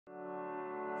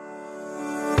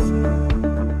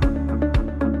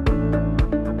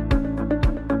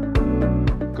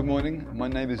Good morning, my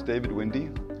name is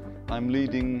Wende. I'm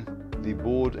leading the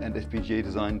board and FPGA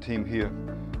design team here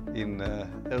in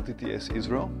LTTS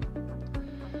Israel.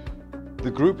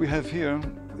 The group we have here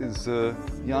is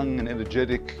young and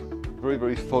energetic,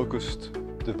 very focused,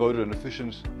 devoted and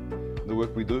efficient in the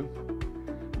work we do.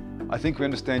 I think we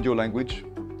understand your language.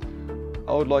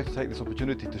 I would like to take this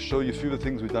opportunity to show you a few of the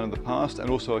things we've done in the past and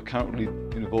also are currently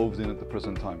involved in at the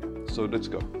present time. So let's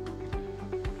go.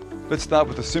 Let's start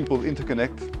with a simple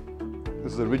interconnect.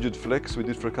 This is a rigid flex we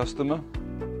did for a customer.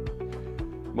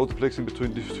 Multiplexing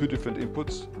between two different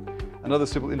inputs. Another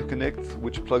simple interconnect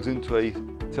which plugs into a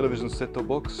television set-top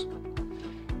box.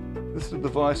 This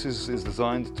device is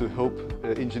designed to help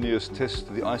engineers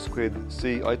test the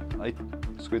I2C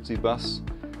bus.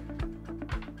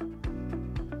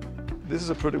 This is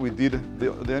a project we did, the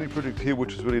only project here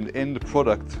which is really an end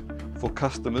product for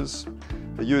customers.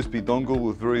 A USB dongle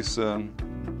with various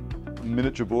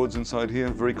miniature boards inside here,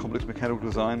 very complex mechanical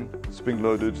design,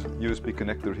 spring-loaded USB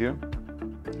connector here.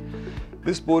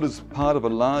 This board is part of a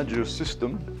larger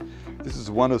system. This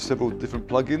is one of several different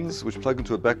plugins which plug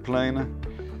into a backplane,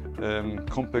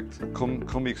 compact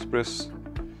Combi Express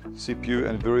CPU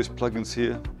and various plugins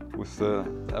here with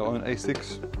our own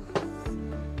ASICs.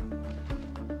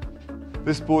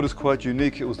 This board is quite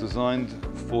unique. It was designed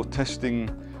for testing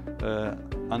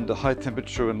under high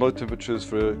temperature and low temperatures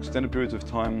for extended periods of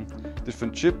time,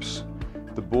 different chips.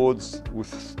 The boards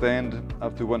withstand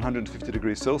up to 150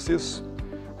 degrees Celsius.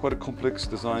 Quite a complex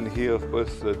design here of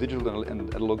both digital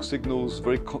and analog signals,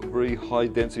 very high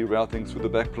density routing through the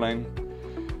backplane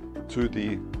to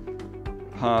the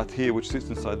part here which sits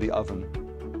inside the oven.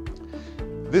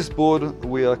 This board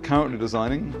we are currently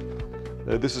designing.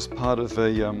 This is part of a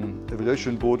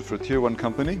evaluation board for a Tier 1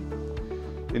 company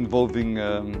involving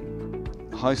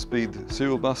high-speed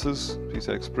serial buses,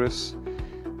 PCI Express,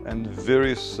 and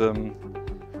various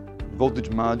voltage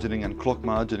margining and clock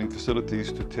margining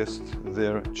facilities to test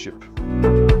their chip.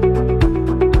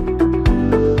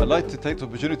 I'd like to take the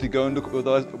opportunity to go and look at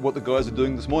what the guys are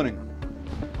doing this morning.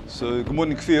 So, good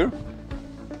morning, Kfir.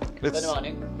 Good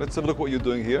morning. Let's have a look at what you're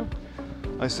doing here.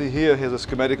 I see here's a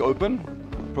schematic open,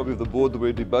 probably the board that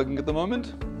we're debugging at the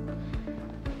moment.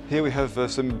 Here we have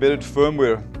some embedded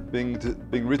firmware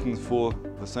being written for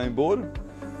the same board.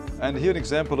 And here an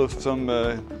example of some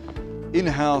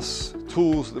in-house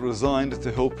tools that are designed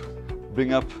to help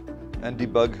bring up and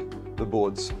debug the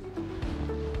boards.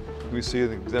 We see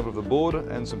an example of the board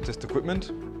and some test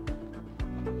equipment.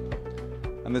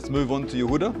 And let's move on to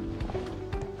Yehuda.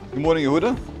 Good morning,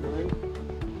 Yehuda.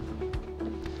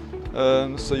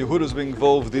 So Yehuda's been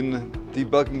involved in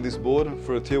debugging this board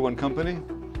for a Tier 1 company.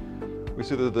 We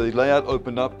see that the layout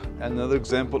opened up, and another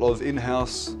example of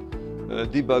in-house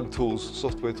debug tools,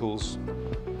 software tools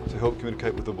to help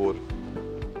communicate with the board.